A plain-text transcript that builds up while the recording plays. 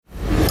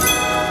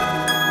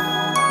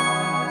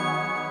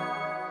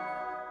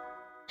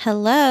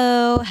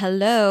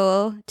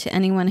Hello to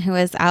anyone who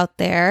is out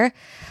there.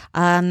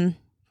 I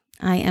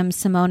am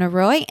Simona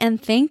Roy,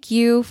 and thank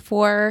you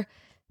for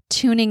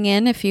tuning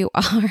in, if you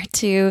are,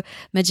 to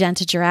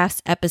Magenta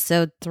Giraffes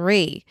episode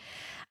 3.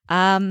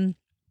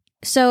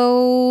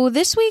 So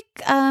this week,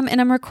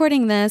 and I'm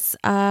recording this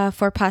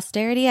for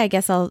posterity, I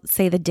guess I'll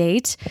say the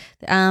date.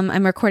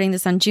 I'm recording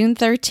this on June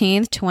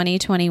 13th,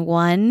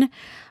 2021.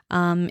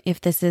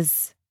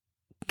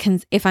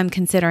 If I'm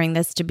considering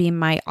this to be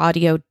my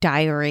audio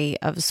diary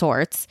of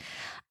sorts.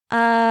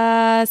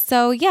 I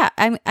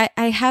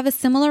have a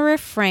similar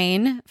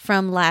refrain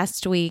from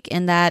last week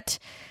in that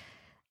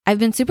I've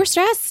been super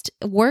stressed.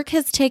 Work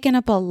has taken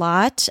up a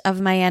lot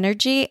of my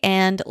energy.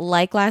 And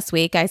like last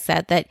week, I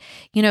said that,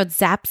 it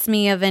zaps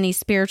me of any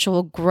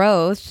spiritual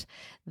growth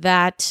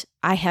that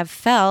I have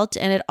felt.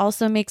 And it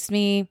also makes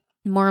me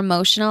more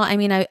emotional. I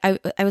mean, I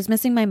was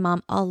missing my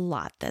mom a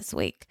lot this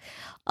week.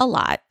 A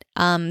lot.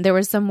 There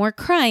was some more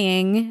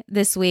crying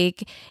this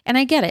week, and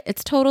I get it.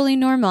 It's totally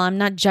normal. I'm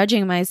not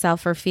judging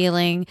myself for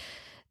feeling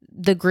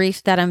the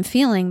grief that I'm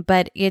feeling,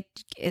 but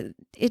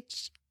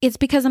it's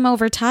because I'm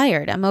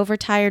overtired. I'm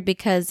overtired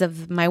because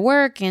of my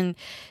work and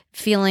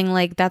feeling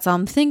like that's all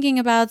I'm thinking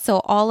about. So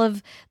all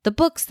of the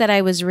books that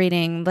I was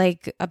reading,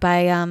 like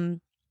by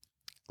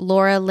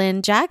Laura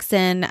Lynn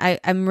Jackson,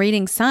 I'm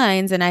reading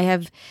Signs, and I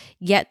have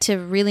yet to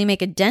really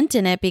make a dent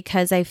in it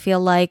because I feel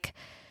like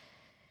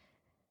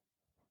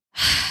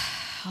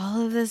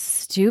all of this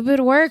stupid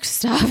work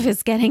stuff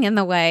is getting in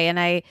the way, and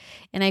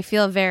I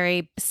feel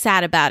very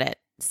sad about it.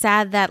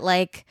 Sad that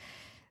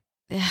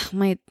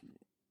my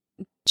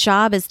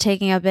job is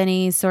taking up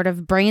any sort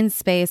of brain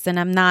space, and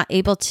I'm not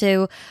able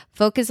to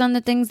focus on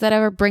the things that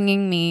are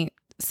bringing me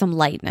some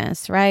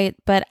lightness, right?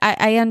 But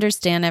I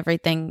understand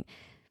everything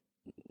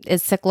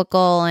is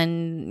cyclical,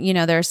 and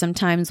there are some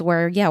times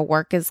where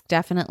work is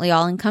definitely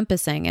all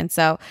encompassing, and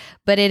so,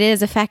 but it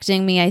is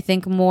affecting me, I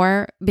think,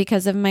 more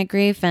because of my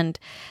grief, and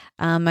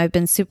I've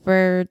been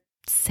super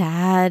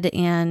sad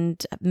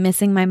and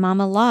missing my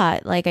mom a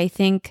lot. I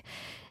think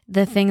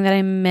the thing that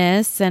I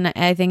miss, and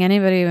I think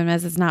anybody would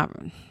miss,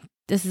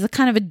 this is a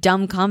kind of a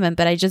dumb comment,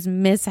 but I just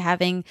miss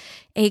having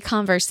a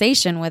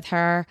conversation with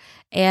her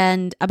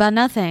and about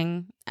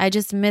nothing. I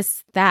just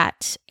miss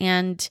that.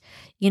 And,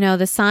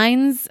 the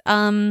signs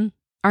are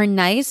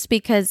nice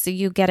because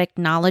you get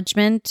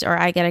acknowledgement, or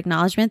I get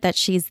acknowledgement that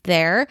she's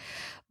there,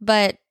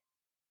 but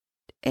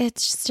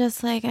it's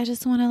just I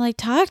just want to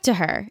talk to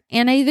her.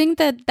 And I think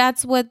that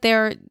that's what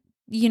they're,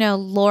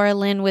 Laura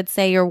Lynn would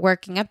say you're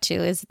working up to,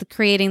 is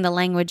creating the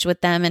language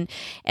with them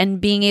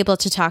and being able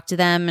to talk to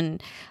them.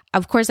 And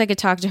of course I could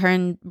talk to her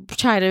and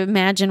try to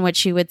imagine what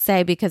she would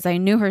say because I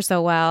knew her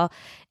so well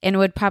and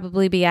would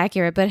probably be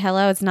accurate, but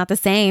hello, it's not the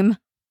same.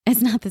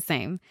 It's not the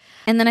same.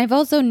 And then I've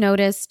also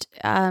noticed,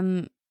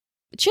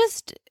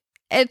 just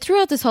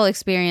throughout this whole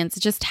experience,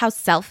 just how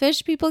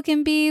selfish people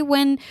can be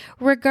when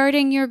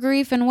regarding your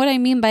grief. And what I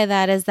mean by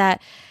that is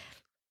that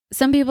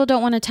some people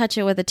don't want to touch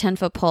it with a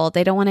 10-foot pole.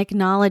 They don't want to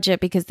acknowledge it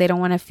because they don't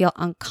want to feel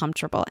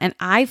uncomfortable. And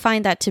I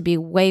find that to be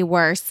way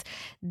worse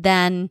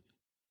than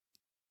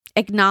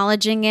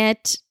acknowledging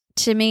it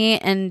to me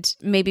and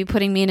maybe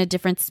putting me in a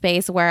different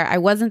space where I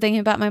wasn't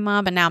thinking about my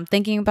mom, but now I'm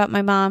thinking about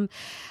my mom.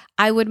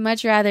 I would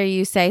much rather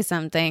you say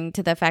something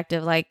to the effect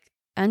of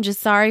I'm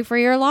just sorry for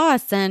your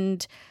loss,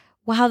 and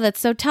wow, that's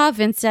so tough,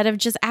 instead of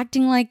just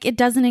acting like it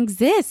doesn't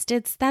exist.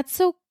 That's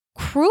so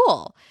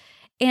cruel.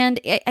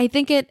 And I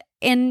think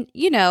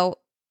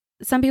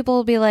some people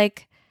will be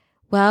like,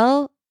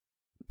 well,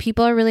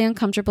 people are really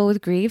uncomfortable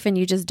with grief and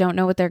you just don't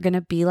know what they're going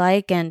to be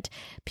like. And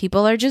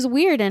people are just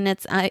weird. And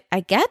I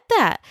get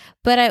that.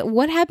 But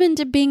what happened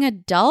to being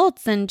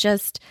adults and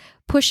just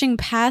pushing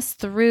past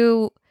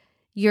through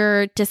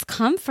your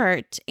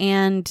discomfort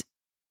and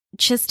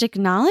just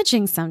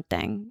acknowledging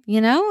something,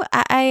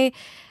 I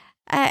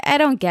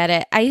don't get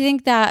it. I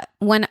think that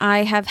when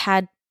I have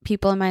had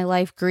people in my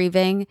life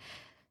grieving,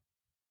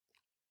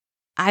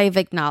 I've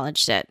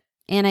acknowledged it.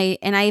 And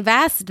I've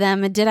asked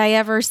them, did I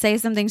ever say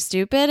something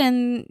stupid?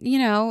 And,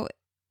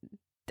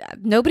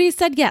 nobody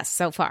said yes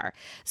so far.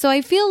 So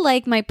I feel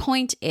like my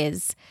point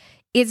is,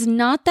 it's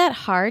not that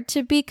hard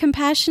to be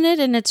compassionate.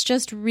 And it's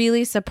just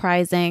really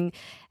surprising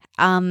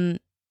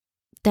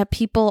that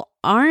people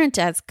aren't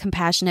as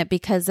compassionate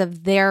because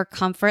of their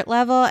comfort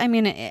level. I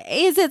mean,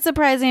 is it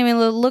surprising? I mean,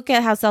 look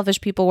at how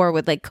selfish people were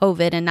with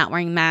COVID and not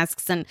wearing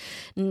masks and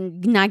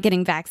not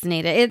getting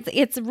vaccinated.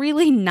 It's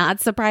really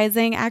not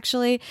surprising,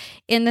 actually,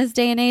 in this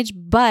day and age.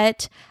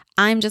 But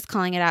I'm just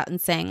calling it out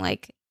and saying,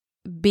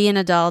 be an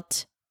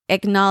adult,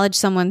 acknowledge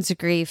someone's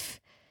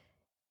grief.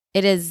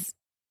 It is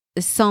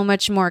so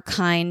much more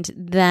kind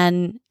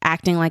than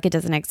acting like it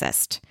doesn't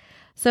exist.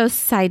 So,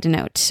 side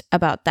note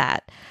about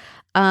that.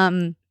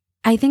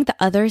 I think the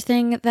other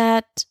thing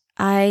that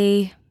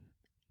I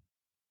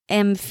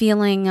am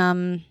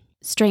feeling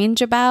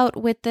strange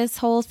about with this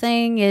whole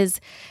thing is,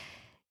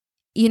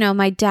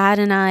 my dad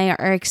and I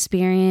are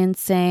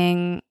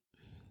experiencing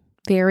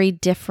very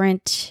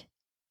different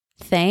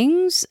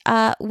things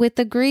with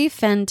the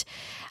grief. And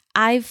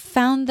I've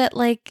found that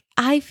like,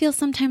 I feel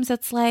sometimes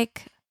it's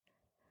like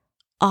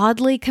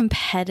oddly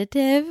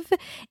competitive.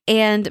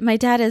 And my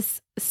dad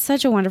is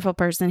such a wonderful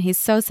person. He's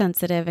so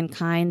sensitive and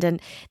kind.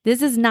 And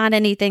this is not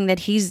anything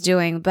that he's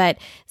doing, but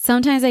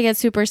sometimes I get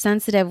super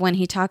sensitive when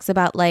he talks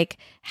about like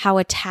how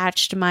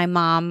attached my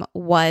mom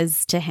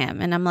was to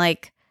him. And I'm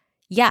like,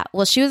 yeah,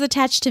 well, she was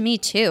attached to me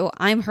too.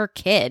 I'm her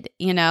kid,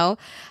 you know?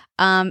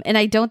 And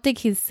I don't think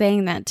he's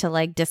saying that to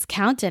like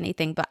discount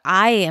anything, but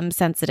I am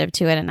sensitive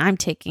to it and I'm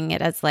taking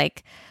it as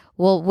like,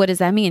 well, what does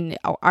that mean?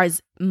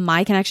 Is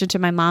my connection to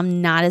my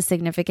mom not as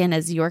significant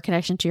as your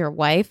connection to your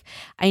wife?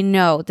 I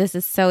know this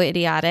is so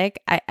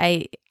idiotic.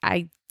 I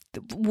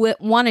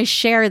want to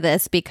share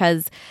this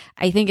because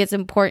I think it's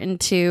important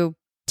to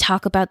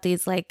talk about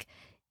these like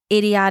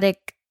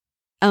idiotic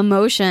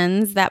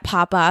emotions that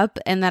pop up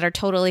and that are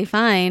totally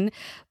fine.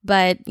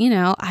 But, you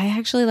know, I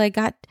actually like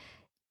got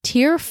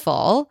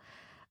tearful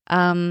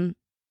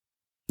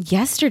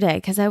yesterday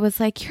because I was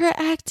like, you're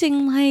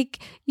acting like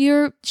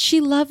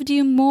she loved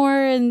you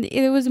more and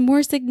it was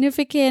more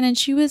significant and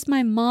she was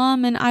my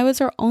mom and I was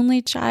her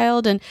only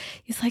child. And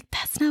he's like,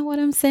 that's not what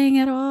I'm saying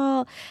at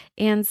all.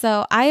 And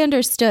so I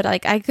understood,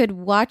 like I could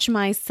watch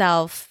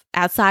myself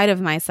outside of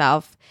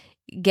myself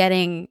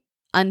getting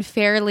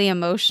unfairly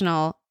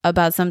emotional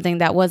about something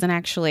that wasn't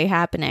actually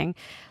happening.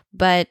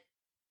 But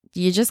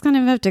you just kind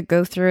of have to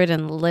go through it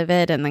and live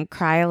it and then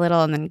cry a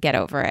little and then get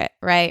over it,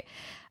 right?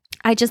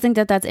 I just think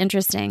that that's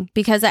interesting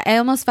because I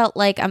almost felt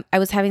like I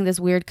was having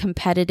this weird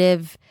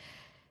competitive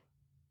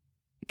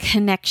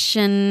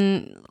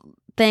connection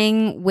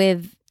thing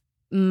with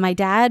my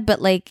dad,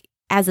 but like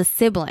as a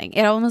sibling.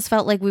 It almost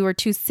felt like we were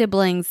two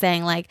siblings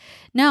saying like,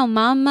 no,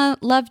 mom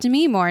loved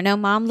me more. No,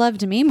 mom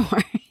loved me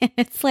more. And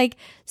it's like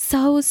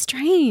so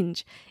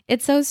strange.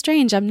 It's so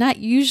strange. I'm not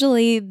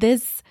usually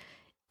this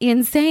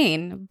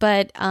insane,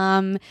 but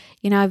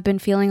you know, I've been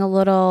feeling a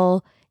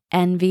little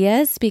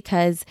envious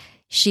because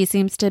she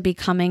seems to be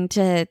coming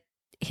to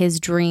his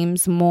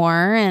dreams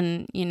more.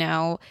 And, you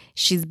know,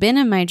 she's been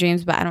in my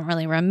dreams, but I don't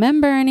really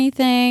remember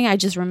anything. I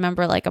just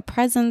remember like a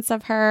presence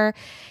of her.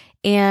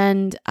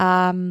 And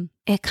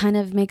it kind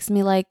of makes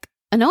me like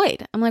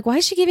annoyed. I'm like, why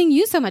is she giving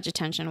you so much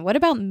attention? What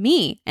about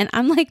me? And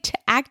I'm like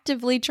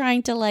actively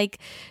trying to like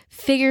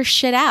figure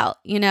shit out,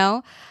 you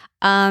know?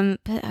 But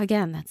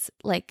again, that's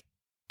like,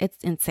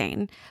 it's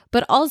insane.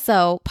 But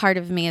also part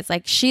of me is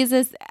like, she's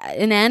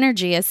an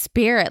energy, a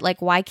spirit.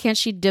 Like, why can't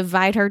she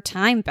divide her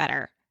time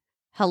better?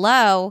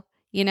 Hello,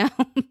 you know?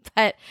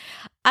 But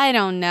I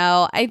don't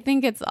know. I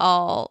think it's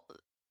all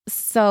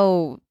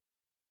so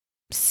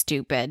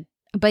stupid.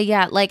 But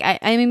yeah, like,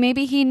 I mean,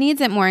 maybe he needs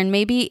it more and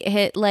maybe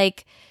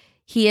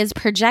he is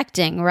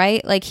projecting,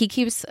 right? Like he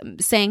keeps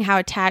saying how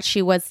attached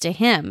she was to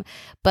him,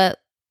 but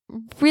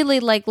really,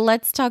 like,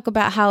 let's talk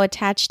about how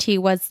attached he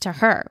was to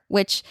her,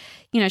 which,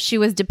 you know, she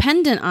was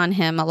dependent on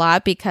him a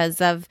lot because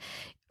of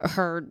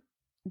her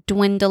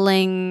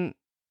dwindling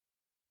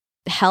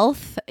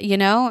health, you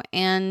know,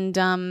 and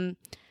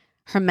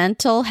her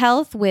mental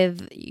health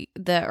with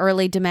the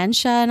early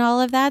dementia and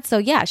all of that. So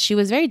yeah, she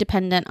was very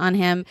dependent on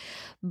him.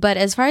 But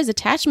as far as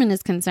attachment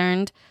is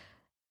concerned,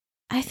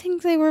 I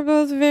think they were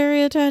both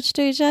very attached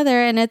to each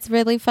other. And it's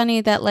really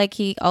funny that like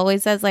he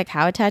always says like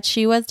how attached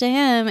she was to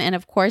him. And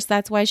of course,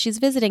 that's why she's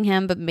visiting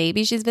him. But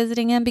maybe she's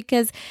visiting him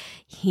because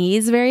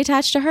he's very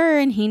attached to her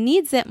and he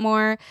needs it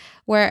more.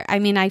 Where, I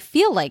mean, I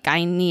feel like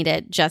I need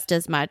it just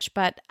as much,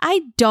 but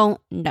I don't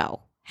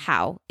know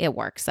how it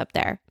works up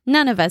there.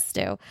 None of us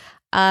do.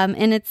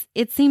 And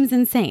it seems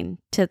insane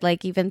to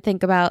like even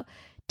think about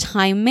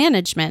time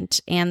management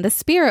and the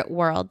spirit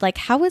world. Like,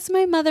 how is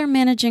my mother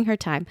managing her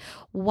time?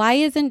 Why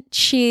isn't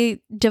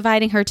she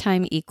dividing her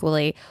time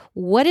equally?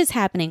 What is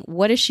happening?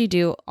 What does she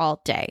do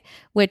all day?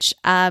 Which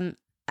I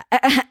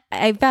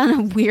found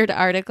a weird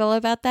article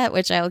about that,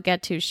 which I'll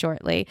get to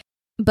shortly.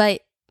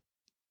 But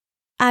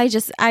I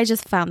just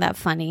found that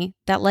funny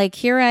that like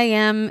here I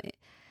am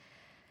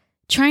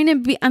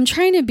I'm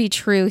trying to be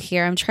true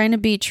here. I'm trying to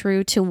be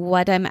true to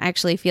what I'm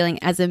actually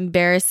feeling, as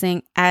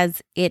embarrassing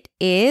as it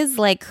is.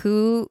 Like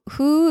who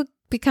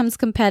becomes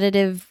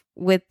competitive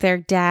with their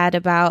dad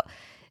about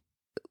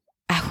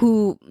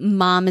who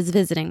mom is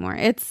visiting more?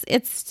 It's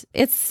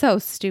so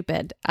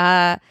stupid.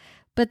 But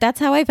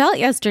that's how I felt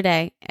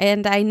yesterday.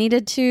 And I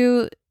needed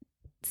to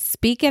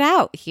speak it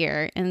out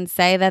here and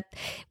say that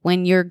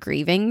when you're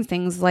grieving,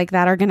 things like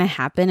that are going to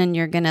happen and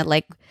you're going to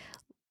like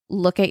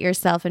look at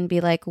yourself and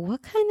be like,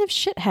 what kind of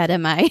shithead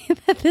am I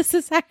that this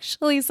is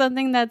actually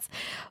something that's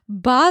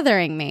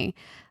bothering me?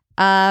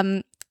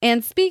 And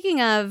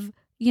speaking of,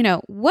 you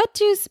know, what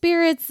do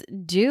spirits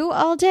do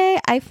all day?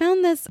 I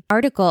found this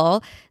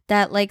article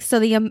that like, so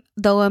the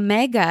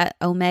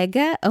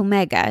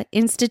Omega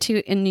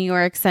Institute in New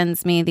York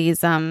sends me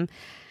these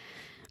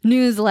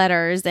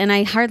newsletters and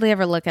I hardly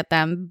ever look at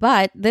them,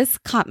 but this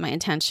caught my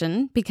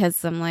attention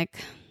because I'm like,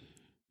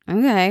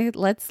 okay,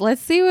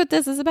 let's see what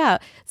this is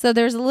about. So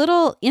there's a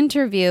little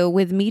interview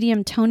with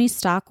medium Tony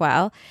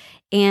Stockwell,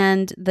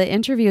 and the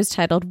interview is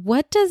titled,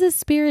 "What Does a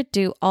Spirit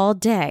Do All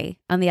Day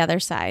on the Other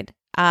Side?"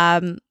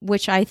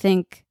 Which I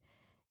think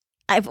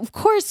of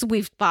course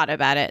we've thought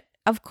about it.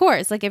 Of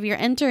course, like if you're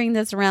entering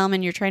this realm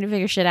and you're trying to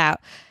figure shit out,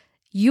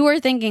 you are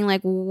thinking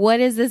like, what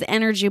is this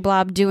energy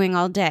blob doing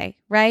all day,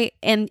 right?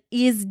 And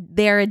is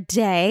there a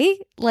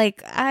day?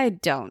 Like, I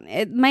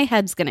don't. My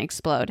head's going to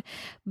explode.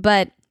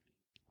 But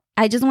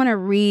I just want to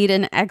read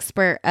an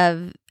excerpt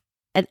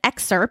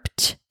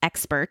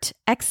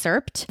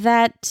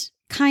that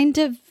kind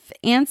of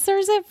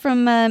answers it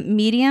from a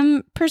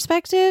medium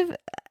perspective.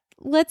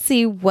 Let's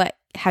see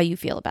how you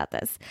feel about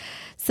this.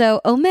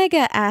 So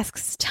Omega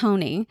asks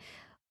Tony,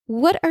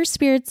 what are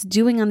spirits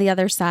doing on the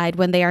other side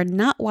when they are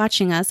not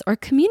watching us or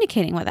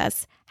communicating with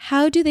us?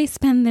 How do they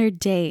spend their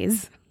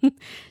days?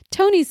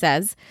 Tony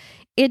says,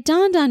 it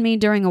dawned on me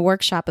during a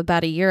workshop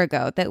about a year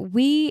ago that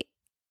we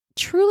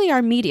truly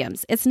are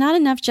mediums. It's not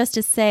enough just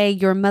to say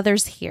your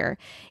mother's here.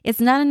 It's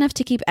not enough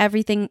to keep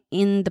everything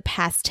in the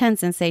past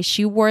tense and say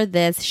she wore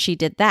this, she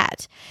did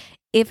that.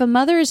 If a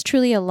mother is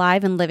truly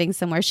alive and living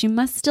somewhere, she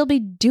must still be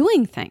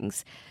doing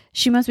things.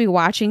 She must be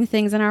watching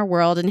things in our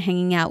world and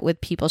hanging out with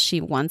people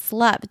she once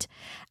loved.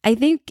 I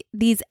think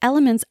these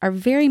elements are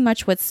very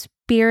much what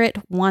spirit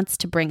wants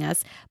to bring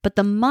us, but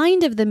the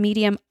mind of the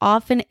medium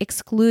often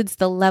excludes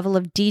the level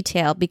of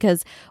detail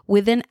because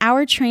within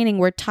our training,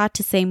 we're taught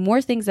to say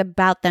more things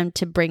about them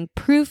to bring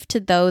proof to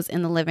those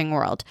in the living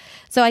world.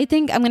 So I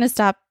think I'm going to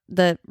stop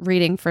the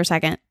reading for a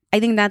second. I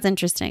think that's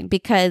interesting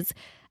because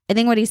I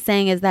think what he's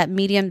saying is that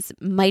mediums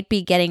might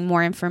be getting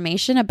more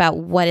information about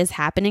what is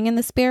happening in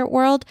the spirit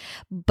world,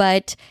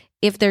 but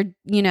if they're,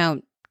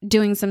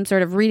 doing some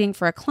sort of reading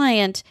for a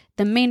client,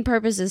 the main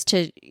purpose is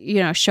to,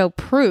 show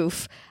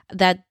proof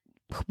that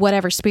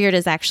whatever spirit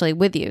is actually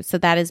with you. So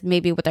that is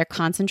maybe what they're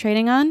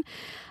concentrating on.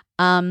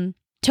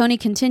 Tony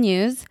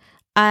continues,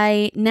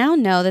 I now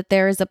know that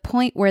there is a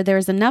point where there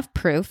is enough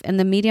proof and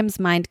the medium's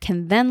mind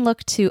can then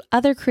look to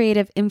other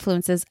creative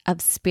influences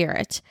of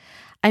spirit.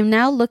 I'm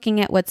now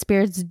looking at what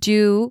spirits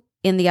do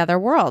in the other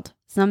world.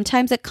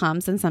 Sometimes it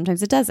comes and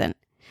sometimes it doesn't.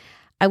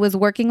 I was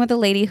working with a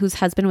lady whose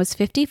husband was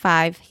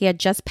 55. He had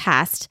just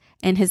passed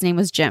and his name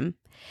was Jim.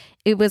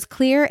 It was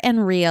clear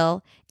and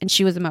real and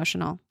she was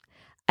emotional.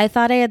 I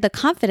thought I had the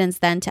confidence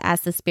then to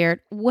ask the spirit,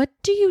 what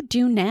do you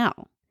do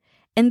now?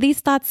 And these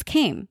thoughts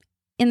came.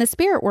 In the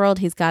spirit world,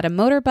 he's got a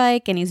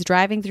motorbike and he's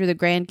driving through the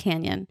Grand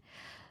Canyon.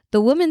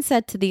 The woman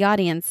said to the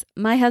audience,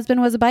 my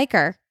husband was a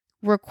biker.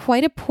 We're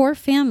quite a poor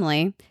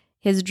family.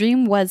 His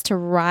dream was to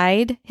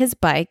ride his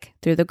bike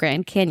through the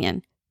Grand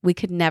Canyon. We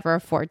could never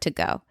afford to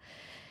go.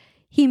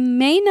 He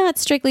may not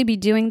strictly be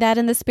doing that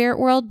in the spirit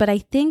world, but I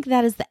think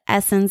that is the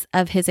essence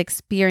of his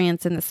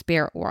experience in the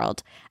spirit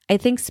world. I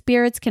think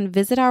spirits can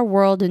visit our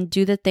world and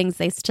do the things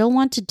they still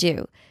want to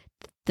do.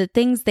 The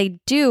things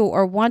they do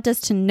or want us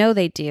to know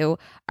they do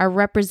are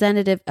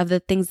representative of the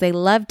things they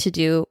loved to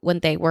do when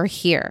they were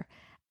here.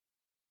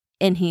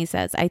 And he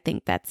says, I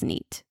think that's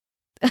neat.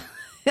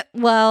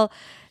 Well,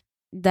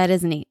 that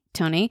is neat,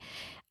 Tony.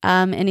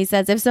 And he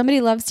says, if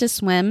somebody loves to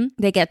swim,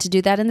 they get to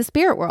do that in the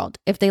spirit world.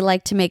 If they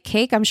like to make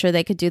cake, I'm sure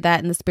they could do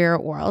that in the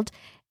spirit world.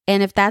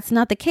 And if that's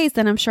not the case,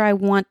 then I'm sure I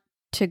want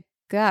to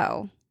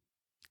go.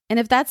 And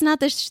if that's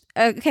not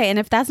and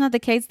if that's not the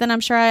case, then I'm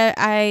sure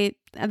then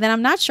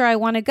I'm not sure I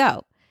want to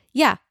go.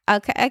 Yeah.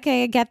 Okay.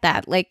 I get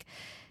that. Like,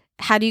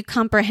 how do you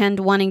comprehend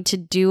wanting to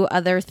do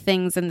other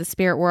things in the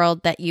spirit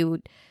world that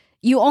you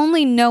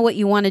only know what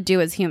you want to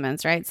do as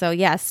humans, right? So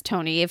yes,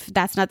 Tony, if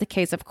that's not the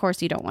case, of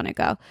course you don't want to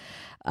go.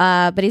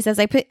 But he says,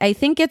 I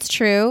think it's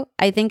true.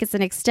 I think it's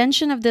an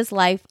extension of this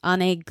life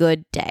on a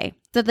good day.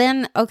 So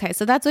then, okay,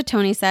 so that's what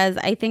Tony says.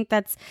 I think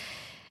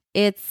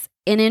it's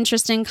an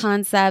interesting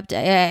concept.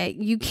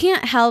 You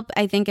can't help,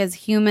 I think, as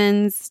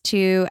humans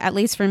to, at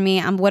least for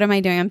me, what am I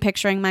doing? I'm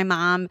picturing my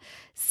mom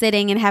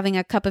sitting and having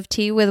a cup of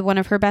tea with one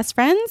of her best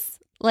friends.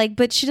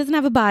 But she doesn't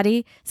have a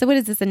body. So what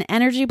is this, an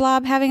energy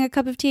blob having a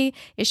cup of tea?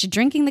 Is she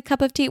drinking the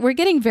cup of tea? We're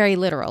getting very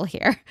literal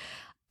here.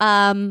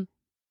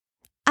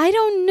 I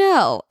don't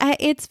know.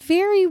 It's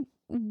very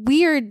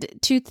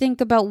weird to think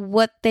about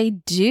what they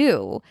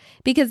do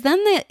because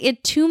then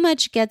it too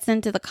much gets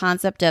into the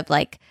concept of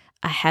like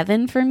a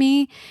heaven for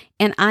me.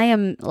 And I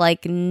am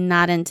like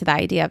not into the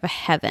idea of a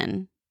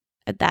heaven.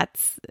 That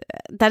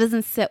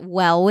doesn't sit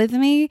well with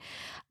me.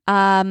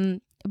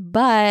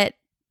 But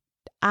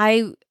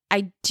I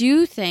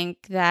do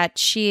think that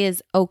she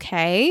is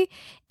okay.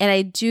 And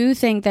I do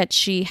think that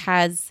she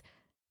has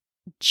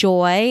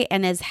joy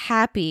and is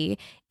happy.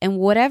 And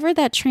whatever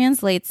that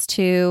translates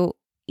to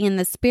in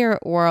the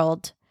spirit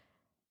world,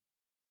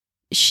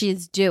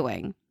 she's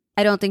doing.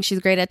 I don't think she's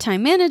great at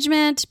time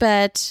management,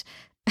 but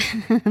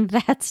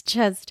that's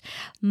just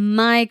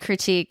my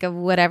critique of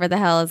whatever the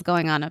hell is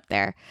going on up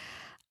there.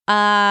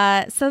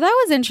 So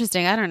that was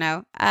interesting. I don't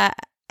know.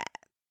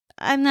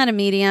 I'm not a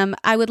medium.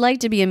 I would like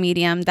to be a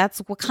medium. That's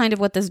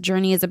what this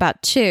journey is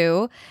about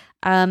too.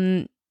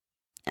 And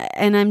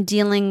I'm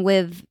dealing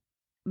with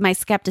my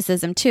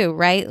skepticism too,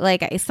 right?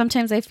 Like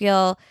sometimes I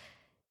feel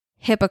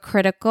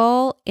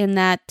hypocritical in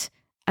that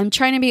I'm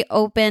trying to be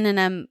open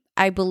and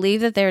I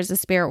believe that there's a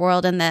spirit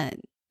world and that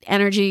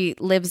energy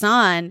lives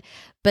on,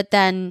 but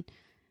then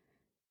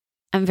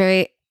I'm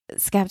very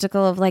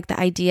skeptical of like the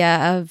idea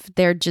of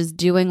they're just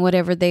doing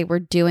whatever they were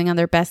doing on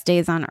their best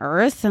days on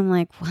earth. I'm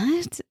like,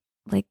 what?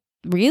 Like,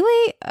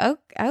 really?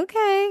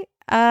 Okay.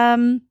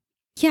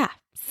 Yeah.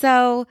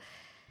 So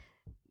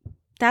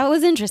that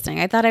was interesting.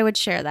 I thought I would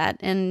share that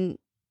and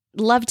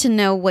love to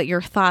know what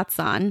your thoughts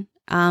on,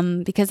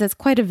 because it's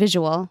quite a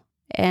visual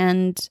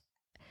and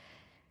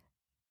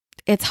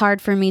it's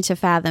hard for me to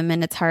fathom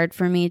and it's hard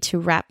for me to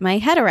wrap my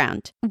head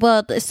around.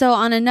 Well, so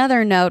on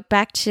another note,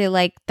 back to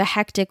like the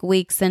hectic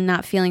weeks and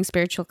not feeling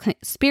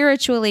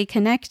spiritually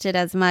connected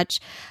as much,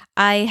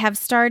 I have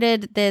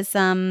started this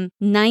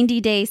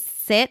 90-day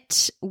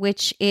sit,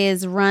 which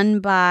is run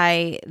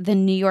by the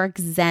New York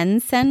Zen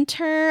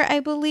Center,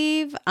 I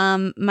believe.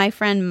 My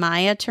friend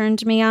Maya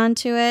turned me on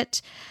to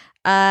it.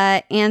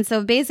 And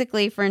so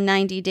basically for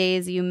 90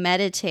 days, you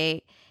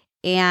meditate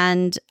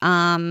and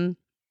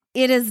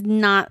it has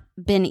not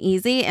been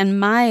easy. And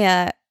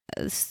Maya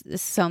is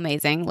so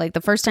amazing. Like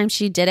the first time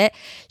she did it,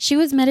 she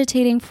was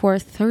meditating for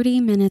 30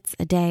 minutes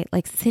a day,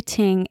 like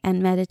sitting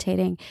and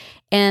meditating.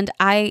 And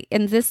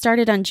this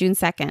started on June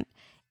 2nd.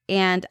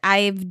 And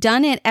I've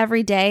done it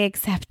every day,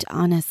 except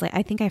honestly,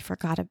 I think I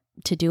forgot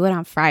to do it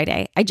on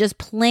Friday. I just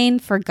plain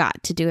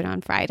forgot to do it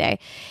on Friday.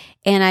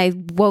 And I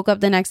woke up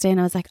the next day and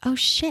I was like, oh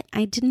shit,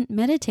 I didn't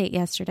meditate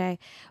yesterday.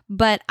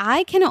 But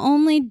I can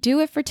only do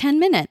it for 10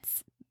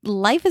 minutes.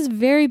 Life is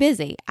very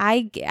busy.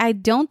 I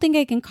don't think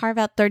I can carve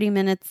out 30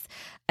 minutes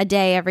a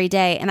day every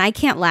day, and I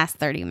can't last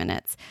 30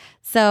 minutes.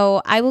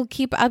 So I will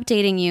keep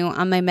updating you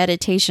on my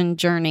meditation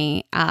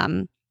journey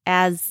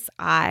as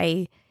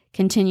I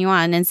continue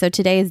on. And so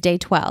today is day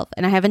 12,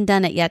 and I haven't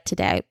done it yet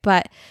today,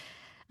 but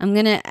I'm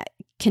going to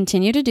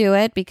continue to do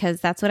it because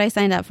that's what I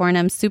signed up for, and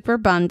I'm super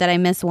bummed that I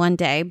miss one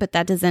day, but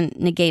that doesn't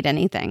negate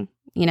anything.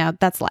 You know,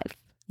 that's life.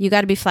 You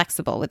got to be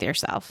flexible with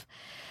yourself.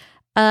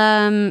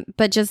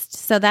 But just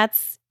so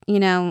that's, you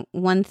know,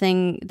 one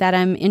thing that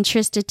I'm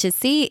interested to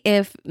see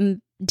if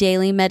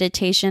daily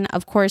meditation,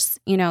 of course,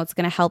 you know, it's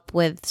going to help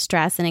with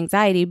stress and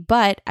anxiety,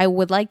 but I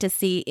would like to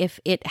see if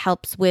it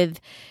helps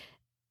with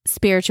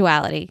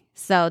spirituality.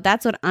 So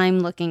that's what I'm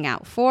looking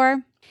out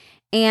for.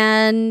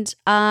 And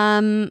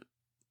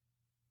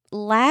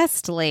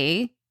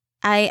lastly,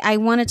 I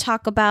want to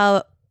talk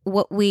about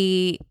what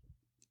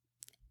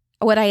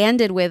I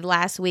ended with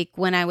last week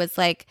when I was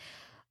like,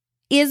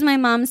 is my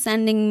mom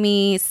sending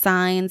me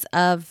signs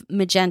of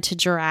magenta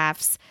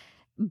giraffes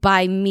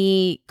by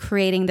me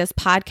creating this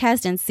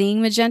podcast and seeing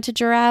magenta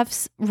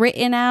giraffes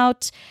written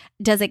out?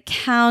 Does it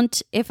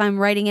count if I'm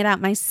writing it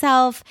out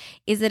myself?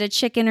 Is it a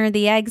chicken or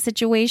the egg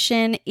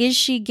situation? Is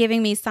she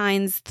giving me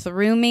signs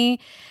through me?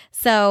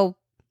 So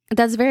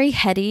that's very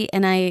heady,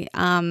 and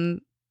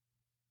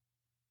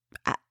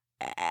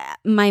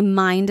my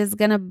mind is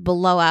going to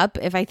blow up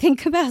if I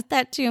think about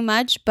that too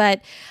much.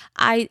 But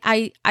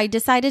I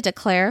decided to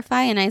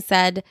clarify, and I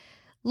said,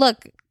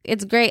 look,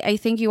 it's great. I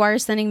think you are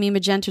sending me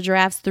magenta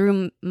giraffes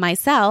through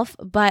myself,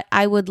 but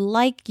I would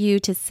like you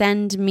to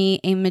send me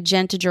a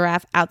magenta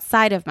giraffe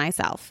outside of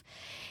myself.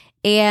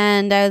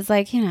 And I was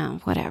like, you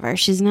know, whatever.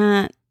 She's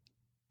not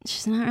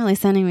really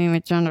sending me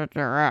magenta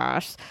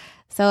giraffes.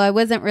 So I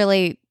wasn't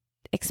really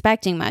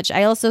expecting much.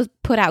 I also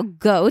put out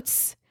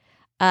goats,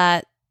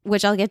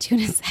 which I'll get to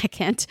in a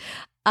second.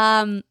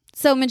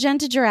 So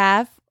magenta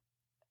giraffe,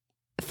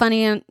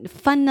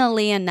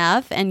 funnily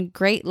enough and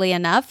greatly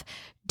enough,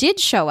 did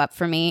show up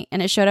for me,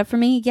 and it showed up for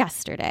me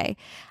yesterday.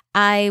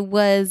 I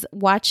was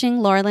watching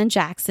Laurelyn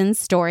Jackson's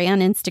story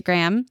on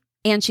Instagram,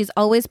 and she's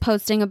always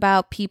posting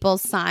about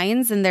people's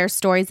signs and their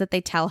stories that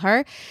they tell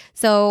her.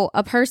 So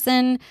a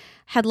person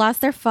had lost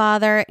their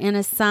father, and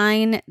a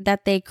sign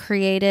that they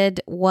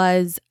created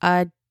was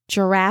a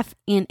giraffe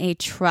in a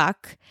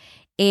truck.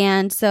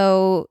 And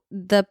so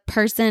the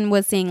person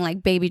was seeing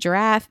like baby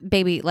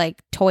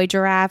like toy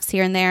giraffes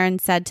here and there, and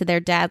said to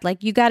their dad,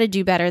 like, you got to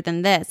do better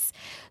than this.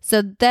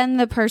 So then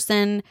the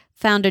person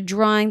found a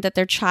drawing that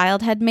their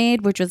child had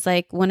made, which was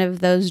like one of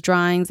those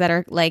drawings that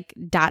are like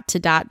dot to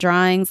dot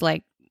drawings,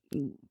 like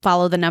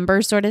follow the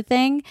numbers sort of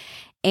thing.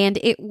 And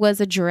it was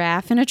a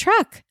giraffe in a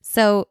truck.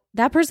 So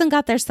that person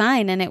got their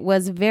sign, and it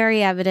was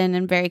very evident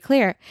and very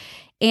clear.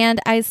 And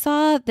I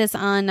saw this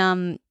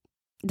on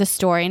the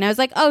story, and I was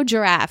like, oh,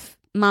 giraffe.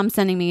 Mom's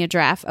sending me a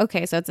giraffe.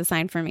 Okay, so it's a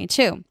sign for me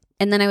too.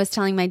 And then I was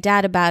telling my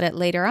dad about it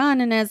later on,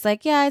 and I was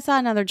like, yeah, I saw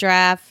another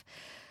giraffe.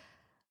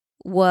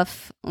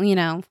 Woof, you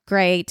know,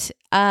 great.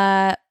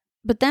 But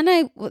then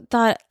I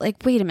thought, like,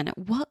 wait a minute,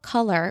 what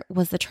color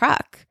was the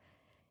truck?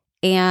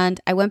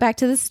 And I went back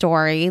to the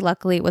story.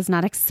 Luckily, it was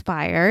not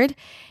expired.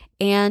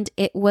 And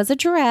it was a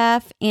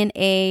giraffe in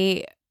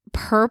a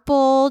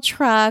purple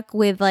truck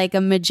with like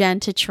a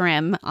magenta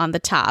trim on the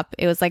top.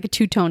 It was like a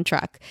two-tone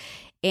truck.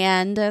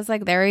 And I was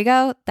like, there you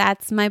go.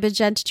 That's my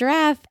magenta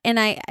giraffe. And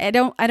I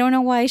don't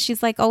know why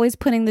she's like always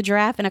putting the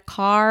giraffe in a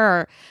car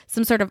or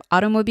some sort of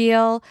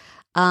automobile.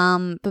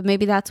 But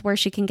maybe that's where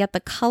she can get the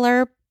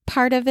color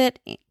part of it,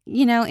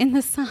 you know, in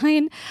the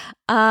sign.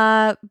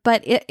 But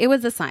it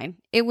was a sign.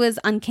 It was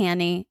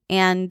uncanny.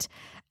 And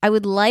I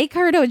would like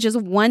her to just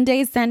one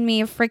day send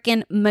me a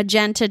freaking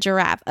magenta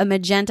giraffe, a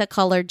magenta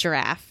colored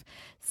giraffe.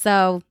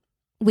 So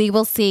we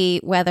will see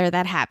whether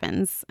that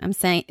happens. I'm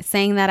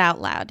saying that out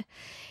loud.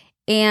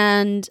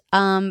 And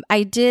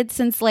I did,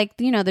 since like,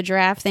 the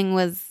giraffe thing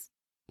was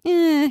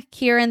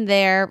here and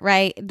there,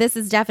 right? This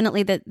is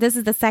definitely this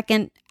is the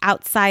second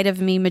outside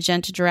of me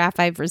magenta giraffe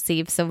I've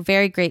received. So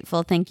very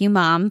grateful. Thank you,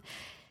 Mom.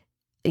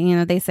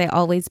 They say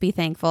always be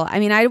thankful. I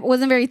mean, I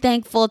wasn't very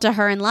thankful to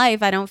her in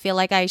life. I don't feel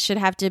like I should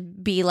have to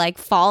be like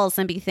false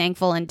and be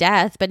thankful in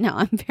death. But no,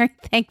 I'm very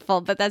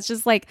thankful. But that's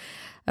just like,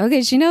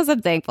 okay, she knows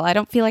I'm thankful. I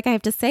don't feel like I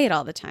have to say it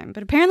all the time.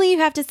 But apparently you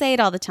have to say it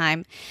all the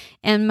time.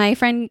 And my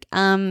friend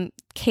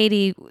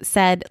Katie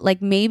said,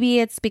 like, maybe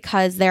it's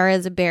because there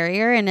is a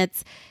barrier and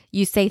it's,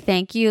 you say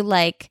thank you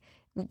like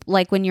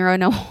when you're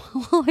on a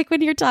like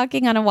when you're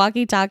talking on a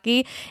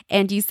walkie-talkie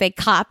and you say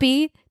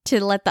copy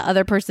to let the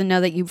other person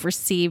know that you've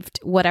received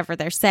whatever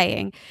they're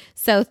saying.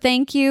 So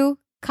thank you,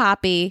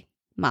 copy,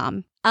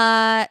 Mom.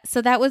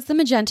 So that was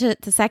the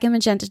second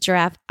magenta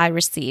giraffe I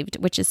received,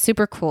 which is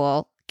super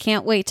cool.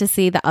 Can't wait to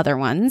see the other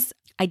ones.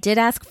 I did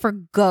ask for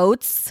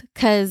goats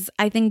because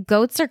I think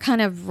goats are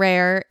kind of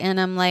rare. And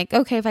I'm like,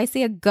 okay, if I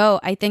see a goat,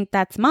 I think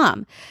that's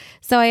Mom.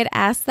 So I had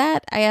asked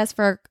that. I asked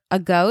for a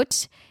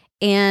goat.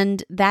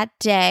 And that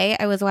day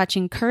I was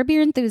watching Curb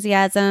Your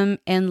Enthusiasm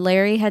and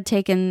Larry had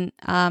taken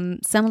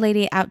some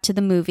lady out to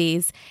the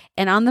movies.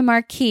 And on the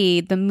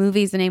marquee, the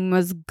movie's name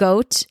was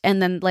Goat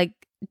and then like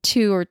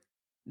two or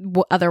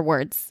other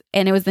words.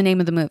 And it was the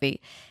name of the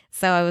movie.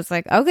 So I was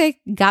like, okay,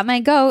 got my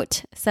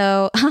goat.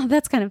 So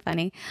that's kind of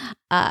funny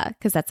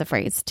because that's a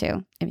phrase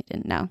too, if you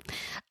didn't know.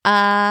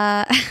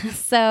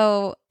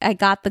 So I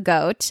got the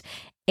goat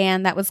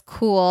and that was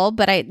cool.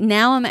 But I'm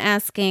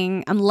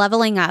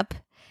leveling up.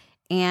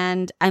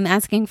 And I'm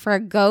asking for a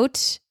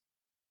goat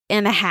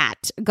and a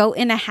hat. Goat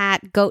in a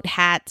hat, goat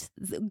hat,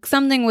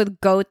 something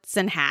with goats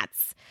and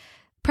hats.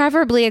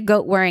 Preferably a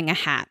goat wearing a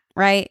hat,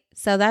 right?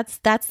 So that's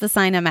the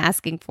sign I'm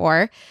asking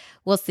for.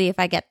 We'll see if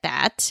I get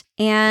that.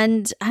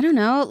 And I don't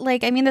know,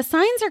 the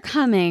signs are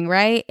coming,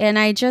 right? And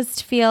I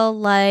just feel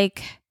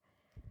like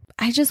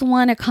I just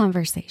want a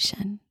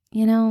conversation,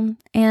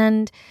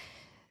 And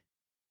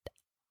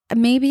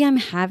maybe I'm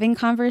having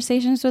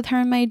conversations with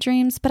her in my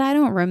dreams, but I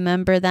don't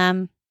remember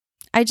them.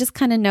 I just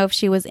kind of know if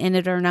she was in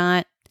it or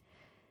not.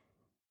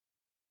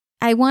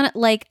 I want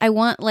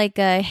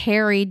a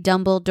Harry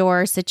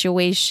Dumbledore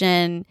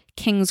situation,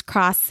 King's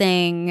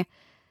Crossing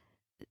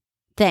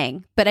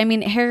thing. But I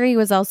mean, Harry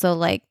was also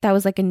that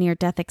was like a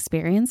near-death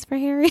experience for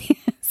Harry.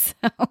 So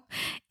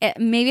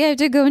maybe I have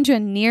to go into a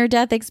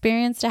near-death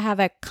experience to have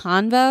a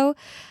convo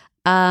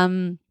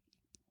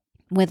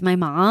with my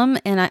mom.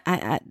 And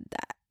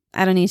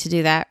I don't need to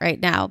do that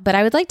right now, but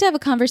I would like to have a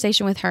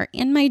conversation with her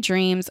in my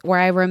dreams where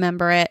I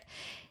remember it.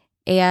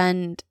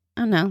 And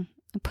I don't know,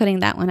 I'm putting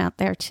that one out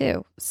there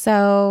too.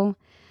 So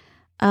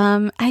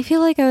I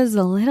feel like I was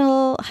a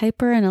little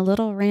hyper and a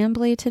little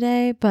rambly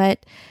today,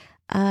 but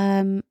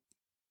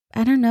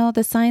I don't know.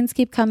 The signs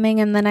keep coming.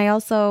 And then I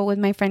also, with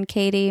my friend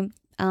Katie,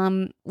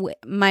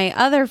 my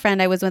other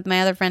friend, I was with my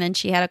other friend and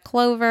she had a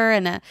clover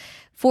and a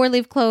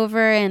 4-leaf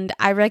clover, and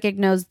I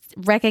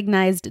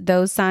recognized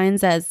those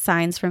signs as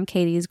signs from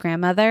Katie's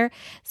grandmother.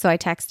 So I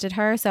texted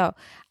her. So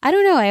I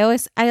don't know.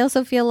 I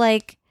also feel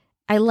like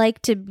I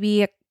like to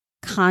be a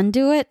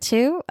conduit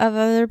too of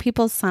other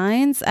people's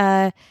signs.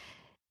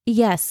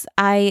 Yes,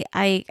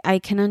 I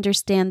can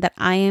understand that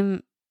I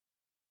am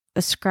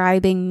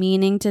ascribing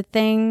meaning to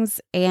things,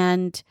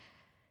 and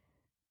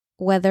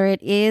whether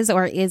it is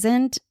or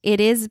isn't, it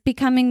is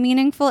becoming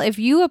meaningful. If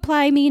you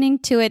apply meaning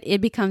to it,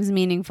 it becomes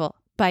meaningful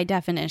by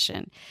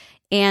definition.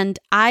 And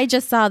I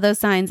just saw those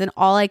signs and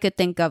all I could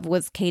think of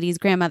was Katie's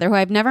grandmother, who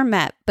I've never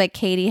met, but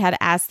Katie had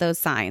asked those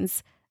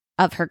signs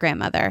of her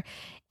grandmother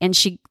and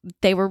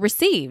they were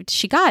received.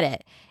 She got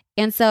it.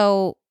 And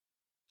so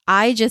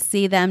I just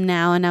see them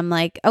now and I'm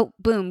like, oh,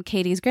 boom,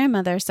 Katie's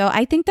grandmother. So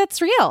I think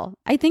that's real.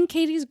 I think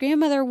Katie's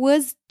grandmother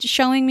was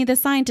showing me the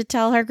sign to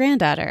tell her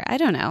granddaughter. I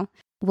don't know.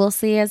 We'll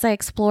see as I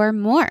explore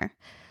more.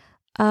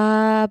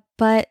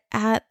 But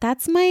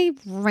that's my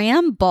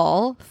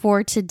ramble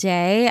for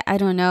today. I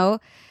don't know.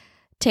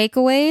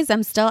 Takeaways.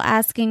 I'm still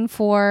asking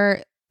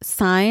for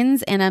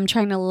signs and I'm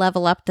trying to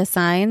level up the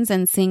signs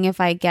and seeing if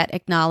I get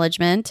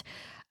acknowledgement.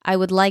 I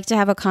would like to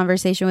have a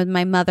conversation with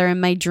my mother in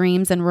my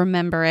dreams and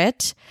remember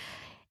it.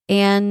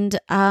 And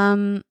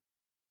I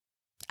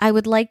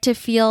would like to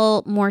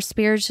feel more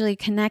spiritually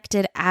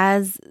connected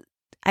as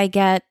I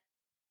get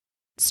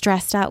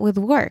stressed out with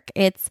work.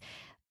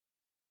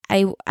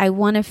 I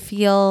want to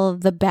feel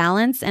the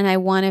balance and I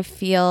want to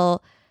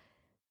feel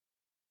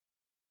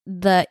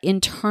the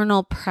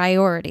internal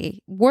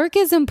priority. Work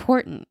is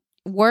important.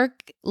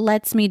 Work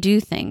lets me do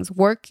things.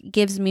 Work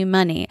gives me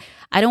money.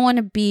 I don't want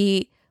to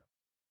be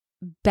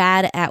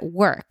bad at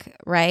work,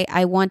 right?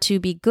 I want to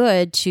be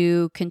good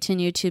to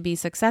continue to be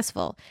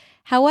successful.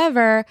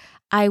 However,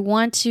 I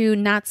want to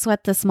not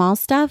sweat the small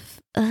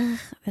stuff.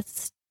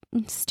 That's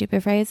a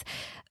stupid phrase.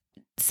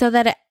 So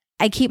that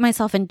I keep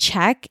myself in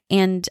check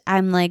and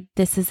I'm like,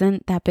 this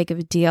isn't that big of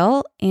a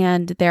deal.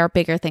 And there are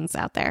bigger things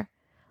out there,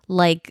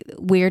 like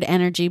weird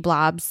energy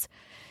blobs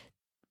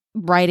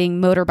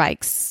riding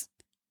motorbikes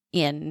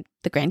in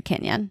the Grand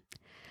Canyon.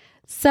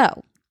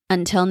 So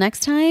until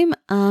next time,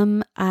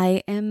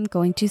 I am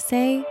going to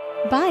say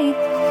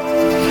bye.